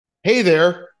Hey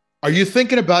there. Are you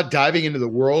thinking about diving into the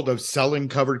world of selling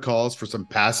covered calls for some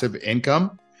passive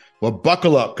income? Well,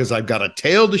 buckle up because I've got a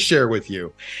tale to share with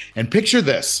you. And picture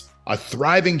this: a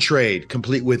thriving trade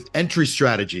complete with entry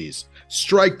strategies,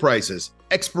 strike prices,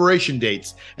 expiration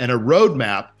dates, and a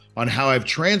roadmap on how I've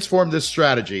transformed this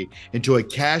strategy into a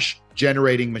cash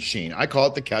generating machine. I call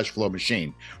it the cash flow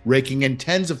machine, raking in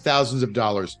tens of thousands of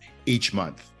dollars each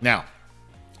month. Now,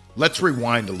 let's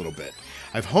rewind a little bit.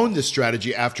 I've honed this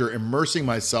strategy after immersing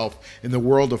myself in the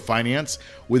world of finance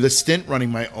with a stint running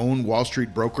my own Wall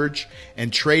Street brokerage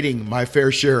and trading my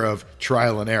fair share of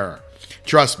trial and error.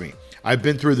 Trust me, I've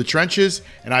been through the trenches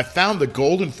and I've found the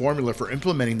golden formula for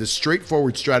implementing this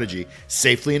straightforward strategy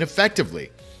safely and effectively.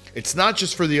 It's not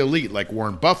just for the elite like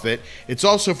Warren Buffett, it's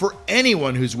also for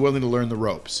anyone who's willing to learn the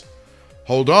ropes.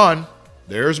 Hold on,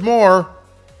 there's more.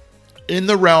 In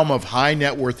the realm of high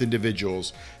net worth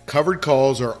individuals, covered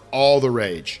calls are all the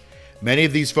rage. Many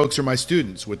of these folks are my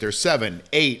students with their 7,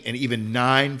 8, and even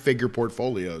 9-figure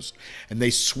portfolios, and they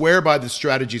swear by the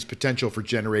strategy's potential for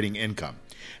generating income.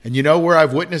 And you know where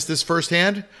I've witnessed this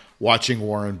firsthand? Watching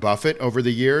Warren Buffett over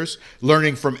the years,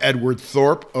 learning from Edward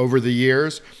Thorpe over the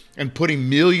years, and putting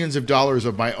millions of dollars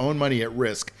of my own money at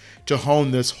risk to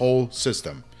hone this whole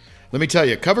system. Let me tell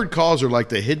you, covered calls are like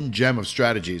the hidden gem of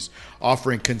strategies,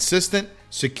 offering consistent,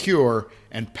 secure,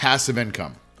 and passive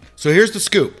income. So here's the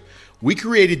scoop. We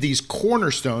created these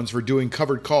cornerstones for doing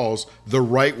covered calls the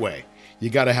right way. You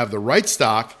got to have the right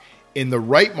stock in the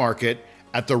right market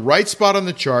at the right spot on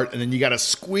the chart, and then you got to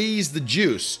squeeze the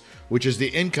juice, which is the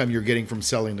income you're getting from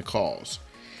selling the calls.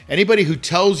 Anybody who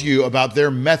tells you about their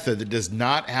method that does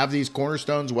not have these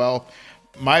cornerstones, well,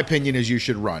 my opinion is you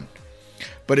should run.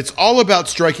 But it's all about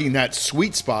striking that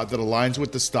sweet spot that aligns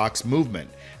with the stock's movement.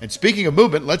 And speaking of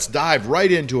movement, let's dive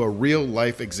right into a real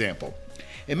life example.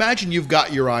 Imagine you've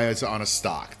got your eyes on a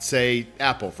stock, say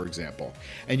Apple, for example,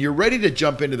 and you're ready to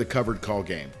jump into the covered call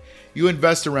game. You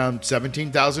invest around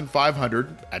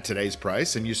 $17,500 at today's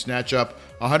price and you snatch up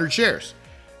 100 shares.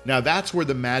 Now that's where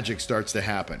the magic starts to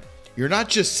happen. You're not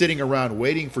just sitting around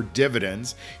waiting for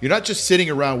dividends. You're not just sitting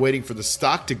around waiting for the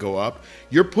stock to go up.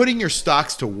 You're putting your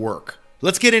stocks to work.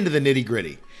 Let's get into the nitty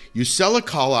gritty. You sell a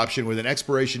call option with an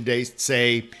expiration date,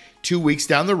 say 2 weeks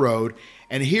down the road.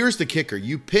 And here's the kicker.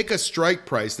 You pick a strike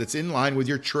price that's in line with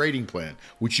your trading plan,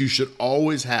 which you should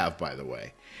always have, by the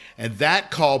way. And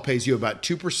that call pays you about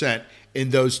 2%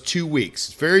 in those 2 weeks.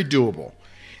 It's very doable.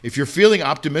 If you're feeling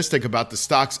optimistic about the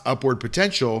stock's upward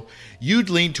potential,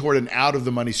 you'd lean toward an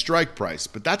out-of-the-money strike price.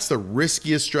 But that's the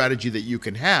riskiest strategy that you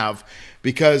can have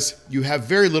because you have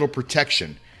very little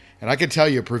protection. And I can tell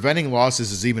you, preventing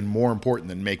losses is even more important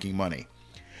than making money.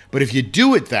 But if you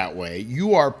do it that way,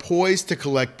 you are poised to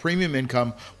collect premium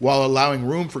income while allowing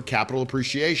room for capital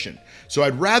appreciation. So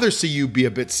I'd rather see you be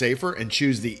a bit safer and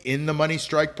choose the in-the-money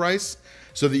strike price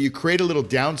so that you create a little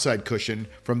downside cushion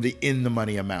from the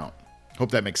in-the-money amount. Hope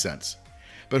that makes sense.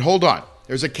 But hold on,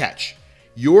 there's a catch.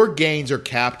 Your gains are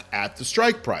capped at the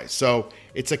strike price. So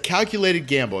it's a calculated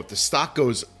gamble. If the stock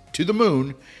goes to the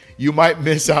moon, you might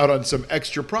miss out on some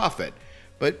extra profit.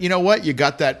 But you know what? You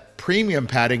got that premium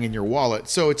padding in your wallet,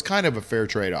 so it's kind of a fair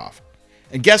trade-off.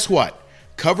 And guess what?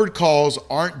 Covered calls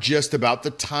aren't just about the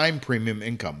time premium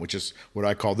income, which is what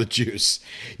I call the juice.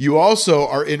 You also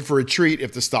are in for a treat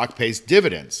if the stock pays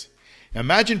dividends.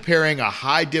 Imagine pairing a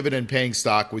high dividend paying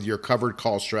stock with your covered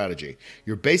call strategy.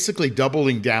 You're basically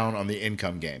doubling down on the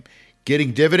income game,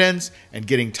 getting dividends and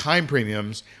getting time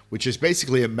premiums, which is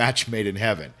basically a match made in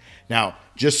heaven. Now,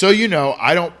 just so you know,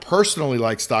 I don't personally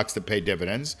like stocks that pay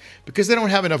dividends because they don't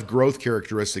have enough growth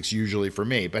characteristics usually for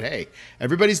me. But hey,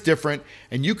 everybody's different,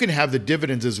 and you can have the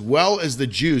dividends as well as the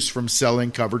juice from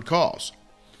selling covered calls.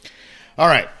 All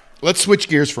right, let's switch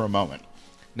gears for a moment.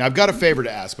 Now, I've got a favor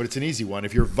to ask, but it's an easy one.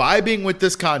 If you're vibing with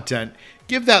this content,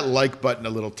 give that like button a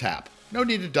little tap. No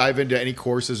need to dive into any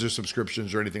courses or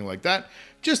subscriptions or anything like that.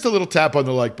 Just a little tap on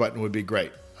the like button would be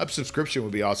great. A subscription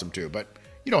would be awesome too, but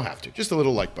you don't have to. Just a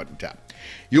little like button tap.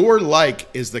 Your like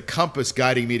is the compass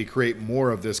guiding me to create more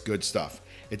of this good stuff.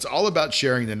 It's all about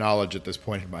sharing the knowledge at this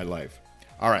point in my life.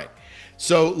 All right,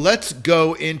 so let's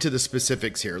go into the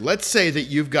specifics here. Let's say that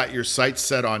you've got your sights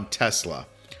set on Tesla,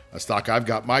 a stock I've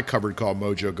got my covered call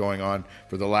mojo going on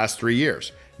for the last 3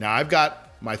 years. Now I've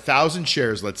got my 1,000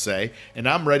 shares, let's say, and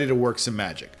I'm ready to work some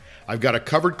magic. I've got a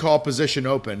covered call position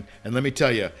open, and let me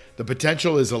tell you, the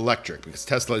potential is electric because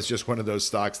Tesla is just one of those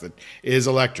stocks that is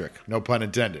electric, no pun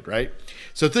intended, right?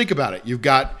 So think about it. You've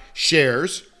got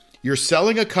shares, You're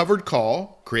selling a covered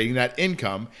call, creating that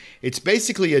income. It's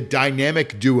basically a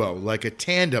dynamic duo, like a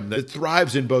tandem that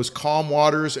thrives in both calm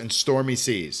waters and stormy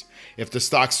seas. If the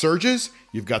stock surges,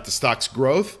 you've got the stock's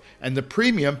growth and the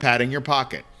premium padding your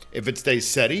pocket. If it stays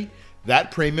steady,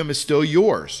 that premium is still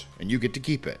yours and you get to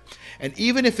keep it. And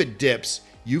even if it dips,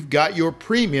 you've got your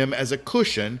premium as a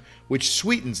cushion, which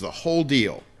sweetens the whole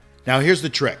deal. Now here's the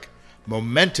trick.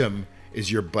 Momentum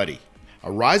is your buddy.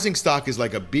 A rising stock is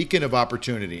like a beacon of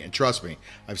opportunity, and trust me,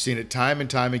 I've seen it time and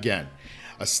time again.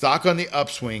 A stock on the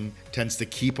upswing tends to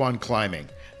keep on climbing.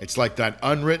 It's like that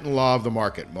unwritten law of the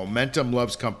market. Momentum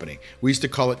loves company. We used to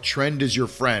call it trend is your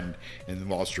friend in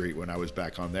Wall Street when I was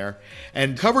back on there.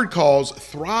 And covered calls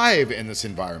thrive in this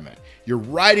environment. You're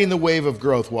riding the wave of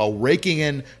growth while raking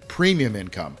in premium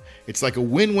income. It's like a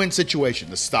win-win situation.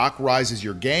 The stock rises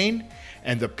your gain,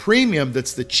 and the premium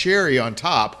that's the cherry on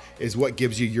top is what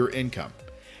gives you your income.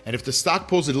 And if the stock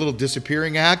pulls a little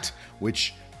disappearing act,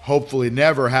 which hopefully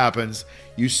never happens,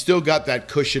 you still got that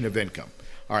cushion of income.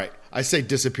 All right, I say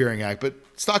disappearing act, but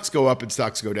stocks go up and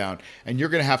stocks go down, and you're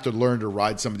going to have to learn to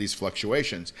ride some of these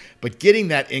fluctuations. But getting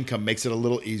that income makes it a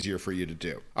little easier for you to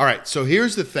do. All right, so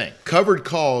here's the thing. Covered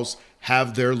calls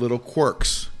have their little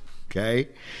quirks, okay?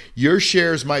 Your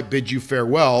shares might bid you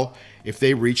farewell if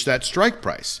they reach that strike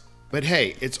price. But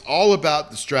hey, it's all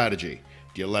about the strategy.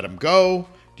 Do you let them go?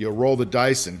 Do you roll the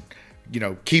dice and,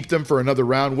 keep them for another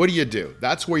round? What do you do?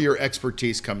 That's where your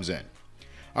expertise comes in.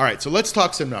 All right, so let's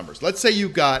talk some numbers. Let's say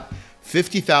you've got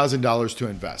 $50,000 to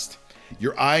invest.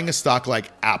 You're eyeing a stock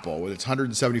like Apple with its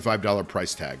 $175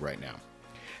 price tag right now.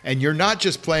 And you're not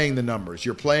just playing the numbers,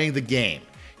 you're playing the game.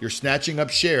 You're snatching up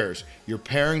shares, you're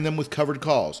pairing them with covered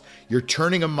calls. You're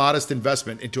turning a modest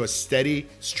investment into a steady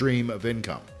stream of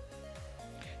income.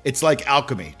 It's like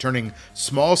alchemy, turning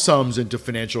small sums into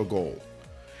financial gold.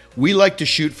 We like to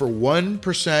shoot for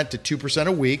 1% to 2%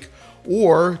 a week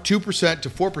or 2% to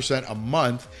 4% a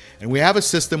month, and we have a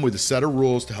system with a set of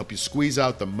rules to help you squeeze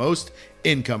out the most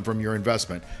income from your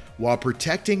investment while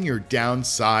protecting your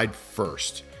downside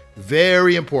first.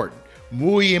 Very important.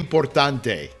 Muy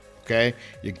importante. Okay?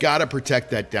 You got to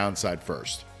protect that downside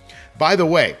first. By the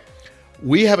way,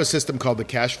 we have a system called the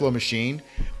cash flow machine,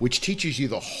 which teaches you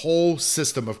the whole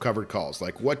system of covered calls,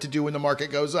 like what to do when the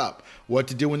market goes up, what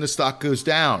to do when the stock goes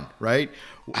down, right?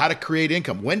 How to create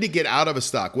income, when to get out of a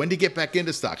stock, when to get back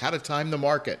into stock, how to time the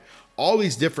market, all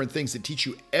these different things that teach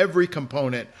you every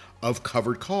component of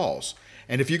covered calls.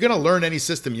 And if you're going to learn any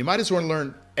system, you might as well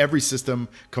learn every system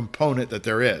component that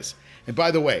there is. And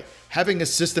by the way, having a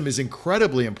system is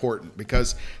incredibly important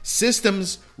because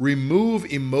systems remove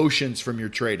emotions from your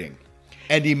trading.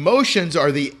 And emotions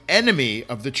are the enemy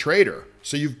of the trader.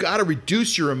 So you've got to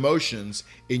reduce your emotions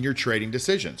in your trading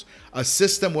decisions. A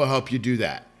system will help you do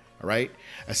that, all right?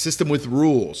 A system with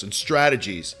rules and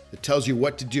strategies that tells you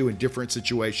what to do in different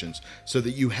situations so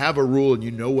that you have a rule and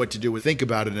you know what to do and think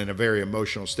about it in a very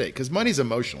emotional state because money's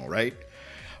emotional, right?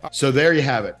 So there you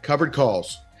have it, covered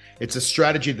calls. It's a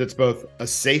strategy that's both a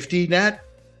safety net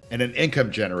and an income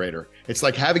generator. It's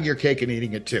like having your cake and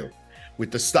eating it too,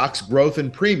 with the stock's growth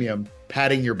and premium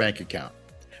padding your bank account.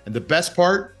 And the best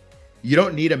part, you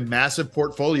don't need a massive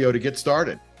portfolio to get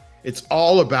started. It's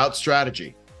all about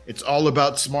strategy. It's all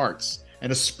about smarts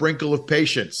and a sprinkle of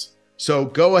patience. So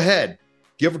go ahead,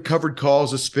 give covered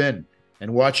calls a spin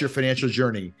and watch your financial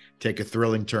journey take a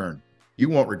thrilling turn. You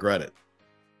won't regret it.